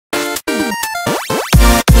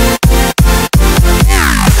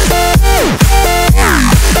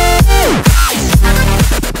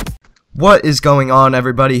What is going on,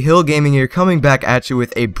 everybody? Hill Gaming here, coming back at you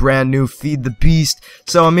with a brand new Feed the Beast.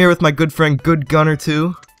 So I'm here with my good friend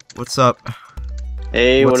Goodgunner2. What's up?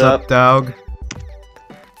 Hey, what's up, dog?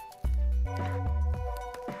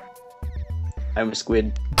 I'm a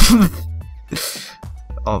squid.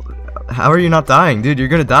 Oh, how are you not dying, dude? You're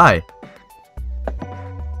gonna die.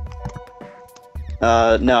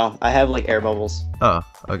 No, I have like air bubbles. Oh,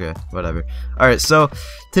 okay, whatever. Alright, so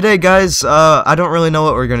today, guys, I don't really know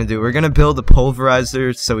what we're gonna do. We're gonna build a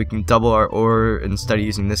pulverizer so we can double our ore instead of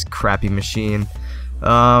using this crappy machine.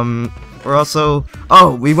 We're also...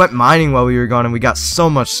 Oh, we went mining while we were gone and we got so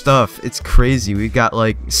much stuff. It's crazy. We got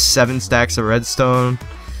like 7 stacks of redstone,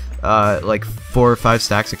 like 4 or 5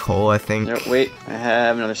 stacks of coal, I think. No, wait, I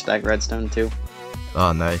have another stack of redstone too.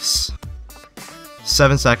 Oh, nice.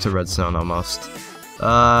 7 stacks of redstone almost.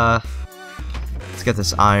 Let's get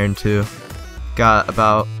this iron too. Got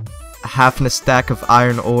about half and a stack of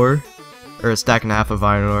iron ore, or a stack and a half of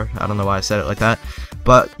iron ore. I don't know why I said it like that,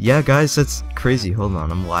 but yeah, guys, that's crazy. Hold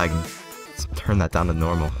on, I'm lagging. Let's turn that down to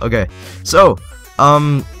normal. Okay, so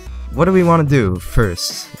what do we want to do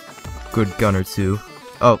first? Goodgunner2.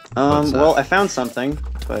 Oh, well, I found something,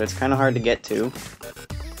 but it's kind of hard to get to.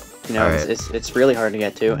 You know, right. it's really hard to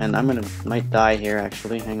get to, and might die here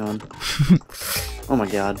actually. Hang on. Oh my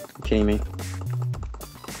god, you're kidding me.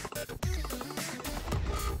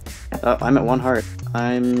 Oh, I'm at 1 heart.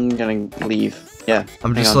 I'm gonna leave. Yeah.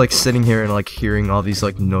 I'm just like sitting here and like hearing all these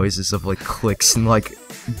like noises of like clicks and like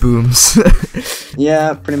booms.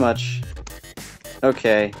 Yeah, pretty much.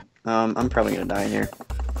 Okay. I'm probably gonna die here.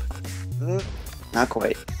 Not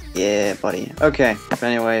quite. Yeah, buddy. Okay. But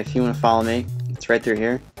anyway, if you wanna follow me, it's right through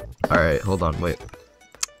here. Alright, hold on, wait.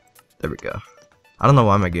 There we go. I don't know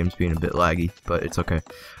why my game's being a bit laggy, but it's okay.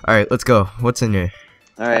 Alright, let's go. What's in here?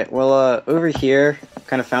 Alright, well, over here, I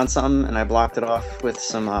kind of found something, and I blocked it off with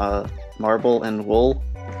some, marble and wool.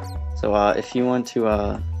 So, if you want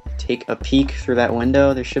to, take a peek through that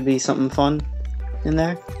window, there should be something fun in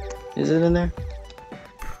there. Is it in there?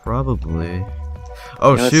 Probably.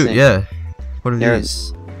 Oh, yeah, shoot, see. yeah. What are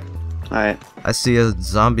these? Alright. I see a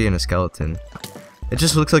zombie and a skeleton. It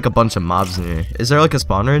just looks like a bunch of mobs in here. Is there like a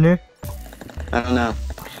spawner in here? I don't know.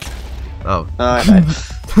 Oh. I died.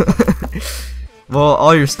 Well,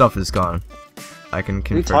 all your stuff is gone. I can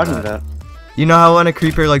confirm. What are you talking that. about? You know how when a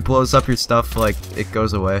creeper like blows up your stuff, like it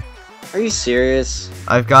goes away? Are you serious?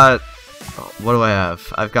 I've got... What do I have?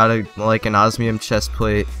 I've got like an osmium chest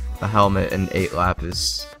plate, a helmet, and 8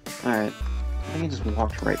 lapis. Alright. I think I just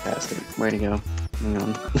walked right past it. Way to go. Hang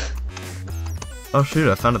on. Oh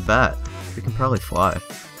shoot, I found a bat. We can probably fly.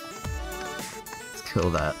 Let's kill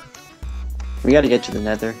that. We gotta get to the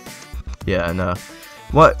nether. Yeah, I know.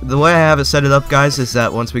 The way I have it set it up, guys, is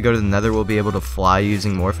that once we go to the nether, we'll be able to fly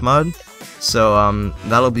using morph mod. So,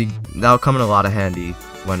 that'll come in a lot of handy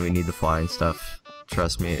when we need to fly and stuff.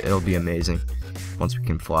 Trust me, it'll be amazing once we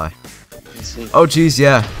can fly. Let's see. Oh jeez,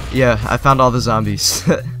 yeah, I found all the zombies.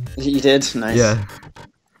 You did? Nice. Yeah.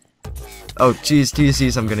 Oh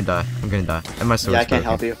jeez, I'm gonna die. And my sword's Yeah, I can't broken.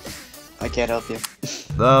 help you. I can't help you.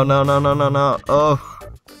 No. Oh.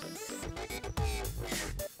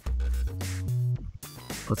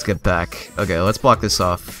 Let's get back. Okay, let's block this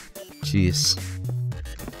off. Jeez.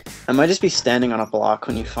 I might just be standing on a block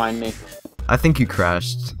when you find me. I think you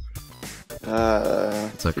crashed.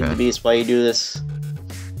 It's okay. The beast, why you do this?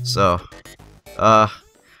 So,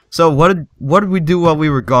 what did we do while we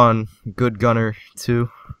were gone, Goodgunner2?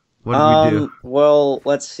 What did we do? Well,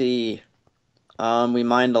 let's see. We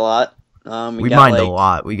mined a lot. We mined a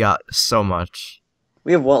lot. We got so much.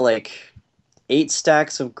 We have what, like 8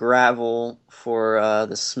 stacks of gravel for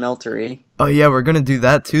the smeltery. Oh yeah, we're gonna do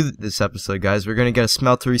that too this episode, guys. We're gonna get a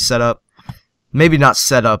smeltery set up. Maybe not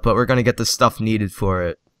set up, but we're gonna get the stuff needed for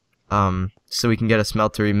it. So we can get a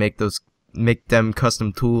smeltery, make them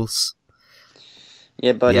custom tools.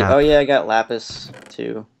 Yeah, buddy. Yeah. Oh yeah, I got lapis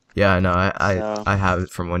too. Yeah, I know. I have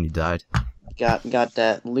it from when you died. Got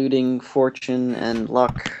that looting, fortune, and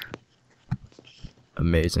luck.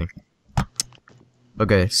 Amazing.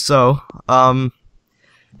 Okay, so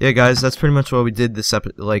yeah, guys, that's pretty much what we did this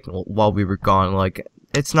like while we were gone. Like,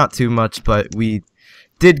 it's not too much, but we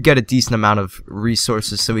did get a decent amount of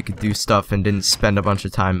resources so we could do stuff and didn't spend a bunch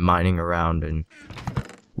of time mining around and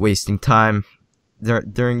wasting time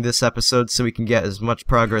during this episode, so we can get as much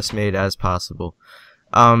progress made as possible.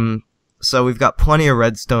 So we've got plenty of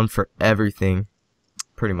redstone for everything,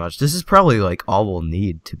 pretty much. This is probably like all we'll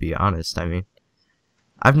need, to be honest. I mean,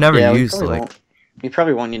 I've never used like... We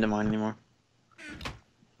probably won't need to mine anymore.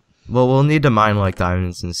 Well, we'll need to mine like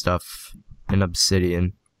diamonds and stuff and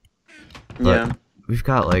obsidian. But Yeah. we've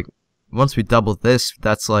got like once we double this,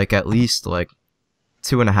 that's like at least like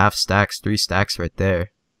 2.5 stacks, 3 stacks right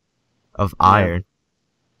there of iron.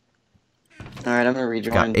 Alright, I'm gonna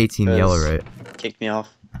rejoin. Got 18 yellow, right? Kicked me off.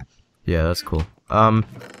 Yeah, that's cool.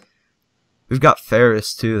 We've got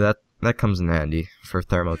ferrous too. That comes in handy for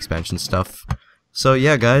thermal expansion stuff. So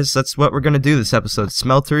yeah, guys, that's what we're gonna do this episode: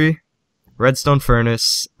 smeltery, redstone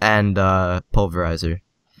furnace, and pulverizer.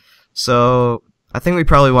 So I think we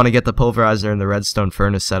probably want to get the pulverizer and the redstone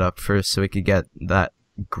furnace set up first, so we could get that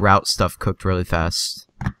grout stuff cooked really fast.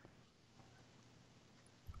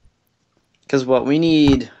 Because what we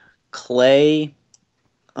need: clay,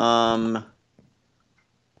 sand,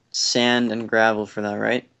 and gravel for that,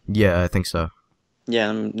 right? Yeah, I think so. Yeah,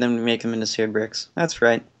 and then we make them into seared bricks. That's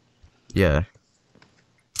right. Yeah.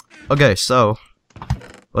 Okay, so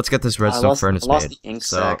let's get this redstone furnace made. I lost the ink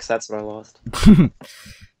sacks. That's what I lost.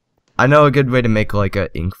 I know a good way to make like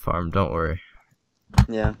a ink farm. Don't worry.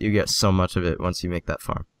 Yeah. You get so much of it once you make that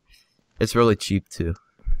farm. It's really cheap too.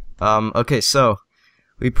 Okay, so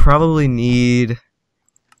we probably need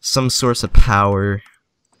some source of power,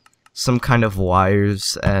 some kind of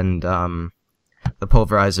wires, and the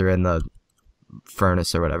pulverizer and the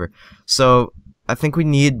furnace or whatever. So I think we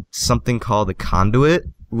need something called a conduit,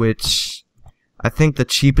 which I think the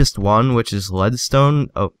cheapest one, which is leadstone.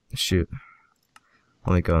 Oh shoot,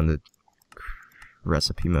 let me go into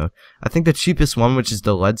recipe mode. I think the cheapest one, which is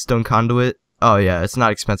the leadstone conduit. Oh yeah, it's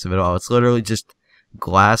not expensive at all. It's literally just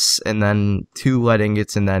glass and then 2 lead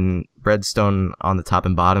ingots and then redstone on the top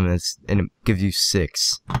and bottom, and it gives you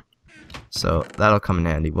 6. So that'll come in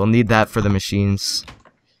handy. We'll need that for the machines.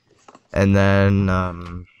 And then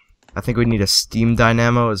I think we need a steam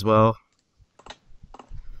dynamo as well.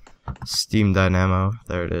 Steam dynamo,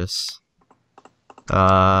 there it is.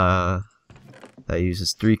 That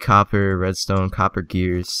uses 3 copper, redstone, copper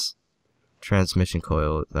gears, transmission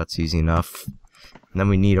coil. That's easy enough. And then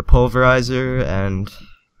we need a pulverizer and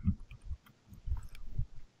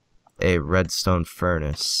a redstone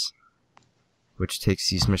furnace, which takes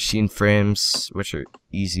these machine frames, which are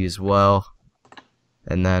easy as well,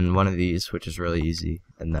 and then one of these, which is really easy,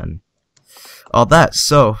 and then all that.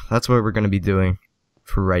 So that's what we're going to be doing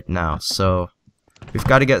for right now. So we've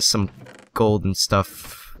got to get some gold and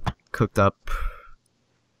stuff cooked up.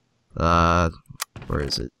 Where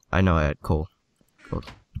is it? I know I had coal.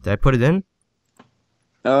 Did I put it in?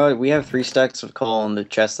 We have 3 stacks of coal in the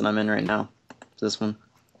chest that I'm in right now. This one.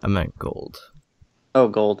 I meant gold. Oh,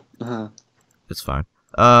 gold. It's fine.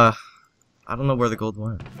 I don't know where the gold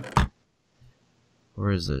went.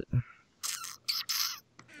 Where is it?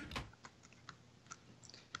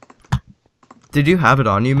 Did you have it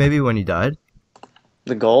on you maybe when you died?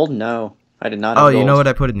 The gold? No, I did not have Oh, gold. you know what?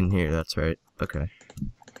 I put it in here. That's right. Okay.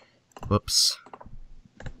 Whoops.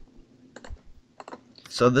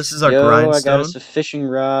 So this is our grindstone. I got us a fishing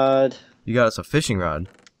rod. You got us a fishing rod?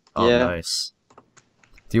 Oh, yeah. Nice.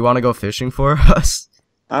 Do you want to go fishing for us?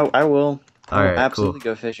 I will. I will absolutely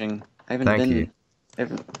cool. go fishing. I haven't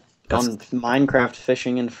gone Minecraft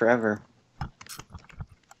fishing in forever.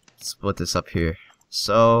 Split this up here.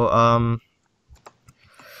 So,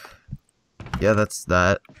 yeah, that's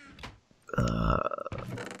that.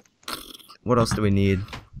 What else do we need?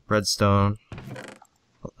 Redstone.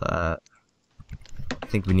 All that. I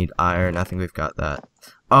think we need iron. I think we've got that.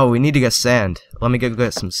 Oh, we need to get sand. Let me go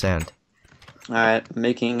get some sand. Alright,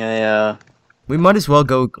 making a, We might as well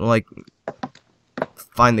go, like,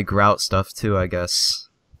 find the grout stuff, too, I guess.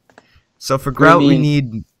 So for grout, we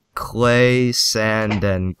need clay, sand,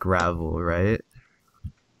 and gravel, right?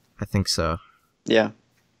 I think so. Yeah.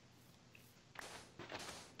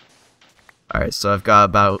 Alright, so I've got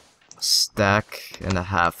about a stack and a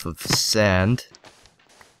half of sand.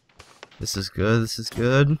 This is good, this is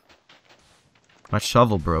good. My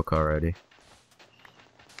shovel broke already.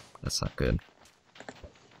 That's not good.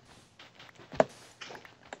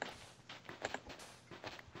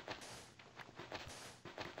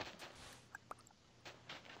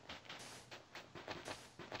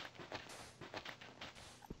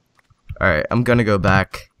 Alright, I'm gonna go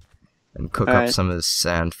back and cook up some of this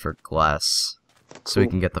sand for glass, so we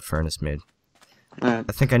can get the furnace made. I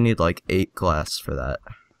think I need like 8 glass for that.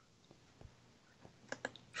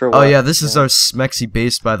 For what? Oh yeah, this is our Smexy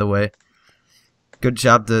base, by the way. Good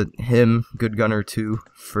job to him, Goodgunner2,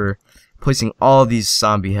 for placing all these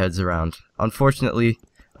zombie heads around. Unfortunately,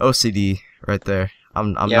 OCD right there.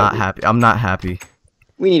 I'm not happy. I'm not happy.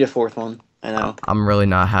 We need a 4th one. I know. I'm really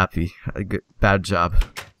not happy. Bad job.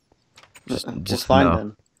 Just we'll find no.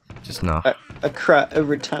 them. Just no. I cry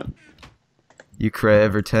every time. You cry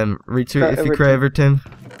every time. Retweet if you cry every time.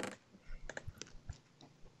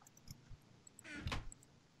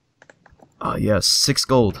 Oh yes, 6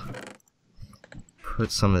 gold.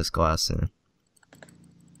 Put some of this glass in.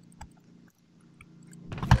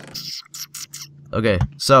 Okay,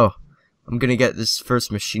 so I'm gonna get this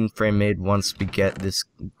first machine frame made once we get this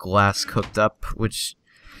glass cooked up, which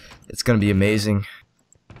it's gonna be amazing.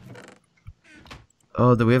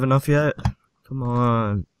 Oh, do we have enough yet? Come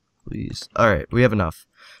on, please. Alright, we have enough.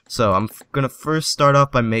 So I'm gonna first start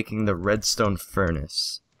off by making the redstone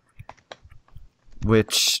furnace.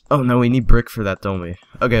 Which, oh no, we need brick for that, don't we?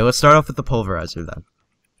 Okay, let's start off with the pulverizer then.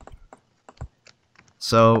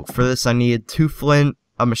 So for this I need 2 flint,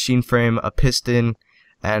 a machine frame, a piston,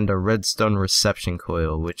 and a redstone reception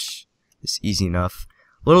coil, which is easy enough.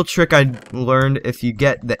 Little trick I learned: if you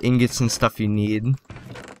get the ingots and stuff you need,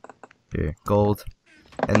 here, gold,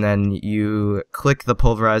 and then you click the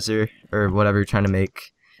pulverizer, or whatever you're trying to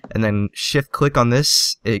make, and then shift click on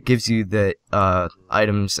this, it gives you the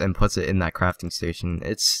items and puts it in that crafting station.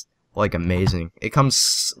 It's like amazing. It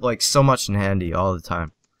comes like so much in handy all the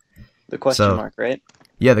time. The question mark, right?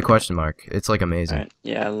 Yeah, the question mark. It's like amazing. Right.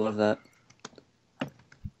 Yeah, I love that. I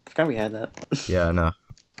forgot we had that. Yeah, I know.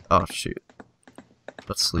 Oh shoot.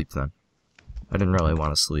 Let's sleep then. I didn't really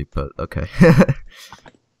want to sleep, but okay.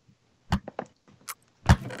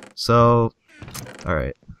 So,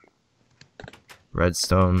 alright.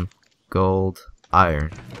 Redstone, gold,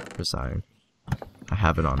 iron. Where's iron? I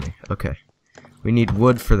have it on me. Okay. We need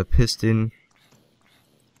wood for the piston.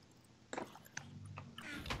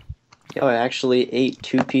 Yo, I actually ate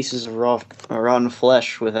 2 pieces of rotten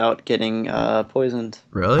flesh without getting poisoned.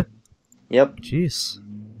 Really? Yep. Jeez.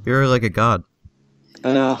 You're like a god.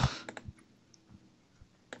 I know.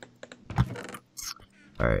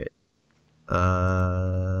 Alright.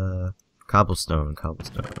 Cobblestone.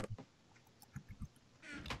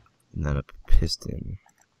 And then a piston.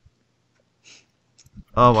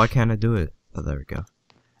 Oh, why can't I do it? Oh, there we go.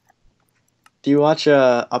 Do you watch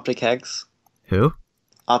Optic Hex? Who?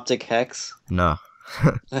 Optic Hex? No.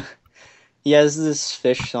 He has this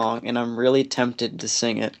fish song, and I'm really tempted to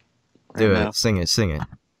sing it. Do right it. now. Sing it.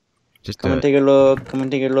 Just Come do and it. take a look. Come and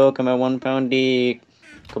take a look at my 1 pound dick.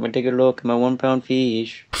 Come and take a look at my 1 pound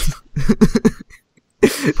fish.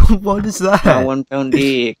 What is that? My 1 pound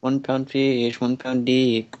dick. 1 pound fish. 1 pound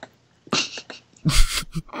dick.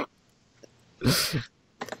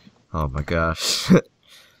 Oh my gosh.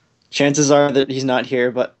 Chances are that he's not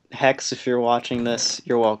here, but Hex, if you're watching this,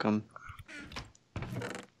 you're welcome.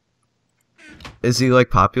 Is he like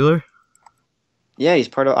popular? Yeah, he's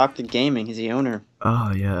part of Optic Gaming. He's the owner.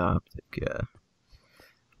 Oh yeah, Optic, yeah.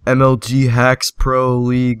 MLG Hacks Pro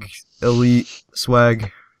League Elite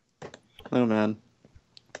Swag. Oh man.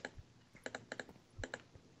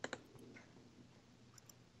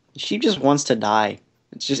 She just wants to die.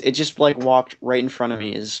 It just like walked right in front of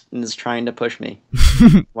me and is trying to push me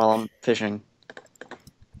while I'm fishing.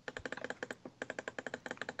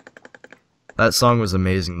 That song was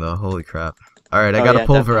amazing though, holy crap. Alright, I Oh, got yeah, a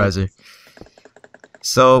pulverizer.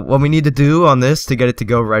 So, what we need to do on this to get it to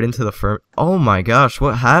go right into the firm— oh my gosh,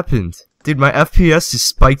 what happened? Dude, my FPS is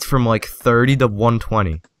spiked from like 30 to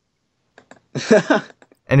 120.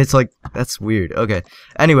 And it's like, that's weird. Okay.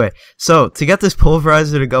 Anyway, so to get this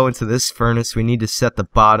pulverizer to go into this furnace, we need to set the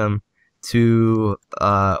bottom to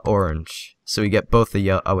orange. So we get both the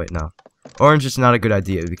yellow— oh wait, no. Orange is not a good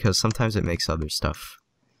idea because sometimes it makes other stuff.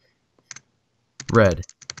 Red.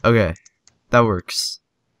 Okay. That works.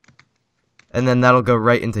 And then that'll go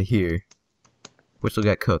right into here, which will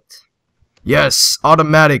get cooked. Yes!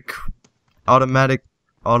 Automated. Automated.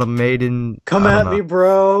 Come at me,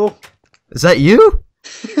 bro. Is that you?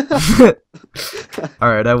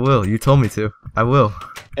 Alright, I will. You told me to. I will.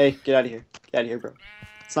 Hey, get out of here. Get out of here, bro.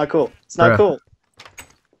 It's not cool. It's not cool.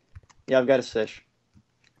 Yeah, I've got a fish.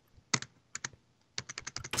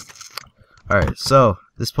 Alright, so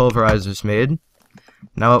this pulverizer's made.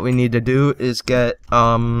 Now what we need to do is get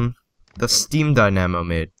the steam dynamo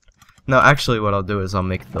made. No, actually what I'll do is I'll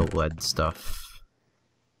make the lead stuff.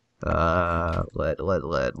 Lead.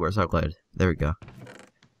 Where's our lead? There we go.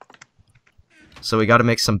 So we gotta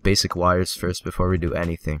make some basic wires first before we do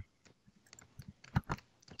anything.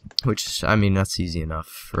 Which, I mean, that's easy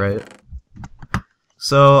enough, right?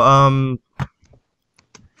 So,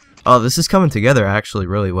 oh, this is coming together actually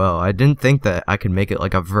really well. I didn't think that I could make it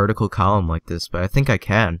like a vertical column like this, but I think I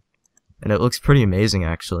can. And it looks pretty amazing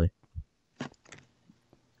actually.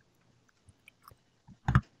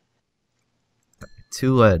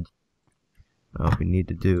 Two lead. Now what we need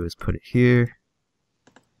to do is put it here.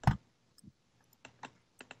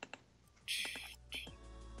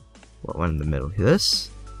 What one in the middle? This?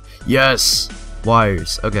 Yes!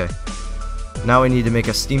 Wires. Okay. Now we need to make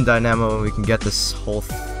a steam dynamo and we can get this whole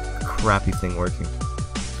crappy thing working?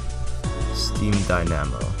 Steam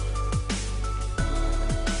dynamo.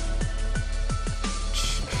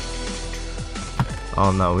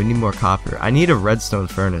 Oh no, we need more copper. I need a redstone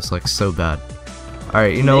furnace, like, so bad.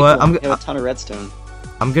 Alright, you know what? We have a ton of redstone.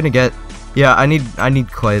 I'm gonna get... Yeah, I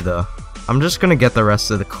need clay, though. I'm just gonna get the rest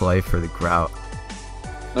of the clay for the grout.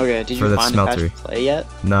 Okay, did you find a patch of clay yet?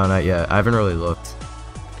 No, not yet. I haven't really looked.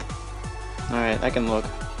 Alright, I can look.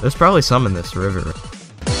 There's probably some in this river.